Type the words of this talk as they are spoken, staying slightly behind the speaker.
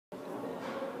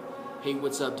Hey,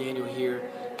 what's up? Daniel here.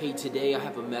 Hey, today I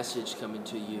have a message coming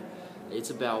to you.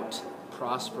 It's about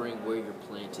prospering where you're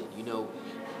planted. You know,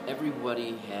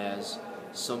 everybody has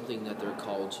something that they're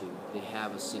called to. They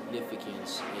have a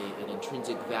significance, an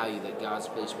intrinsic value that God's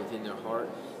placed within their heart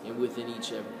and within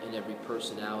each and every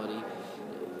personality.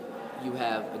 You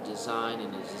have a design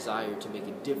and a desire to make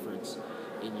a difference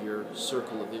in your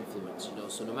circle of influence. You know,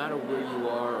 so no matter where you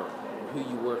are or who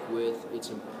you work with, it's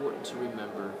important to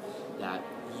remember that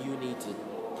you need to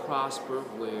prosper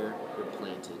where you're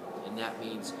planted. And that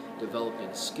means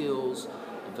developing skills,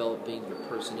 developing your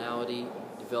personality,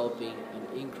 developing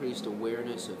an increased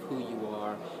awareness of who you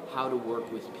are, how to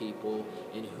work with people,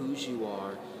 and whose you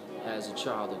are as a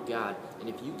child of God. And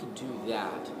if you can do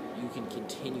that, you can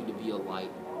continue to be a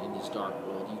light in this dark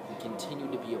world. You can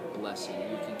continue to be a blessing.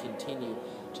 You can continue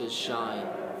to shine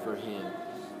for Him.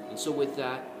 And so with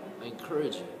that, I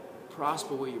encourage you,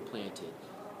 prosper where you're planted.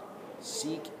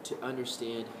 Seek to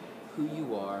understand who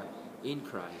you are in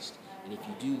Christ. And if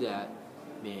you do that,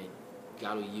 man,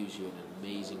 God will use you in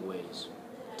amazing ways.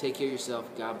 Take care of yourself.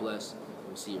 God bless.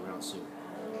 We'll see you around soon.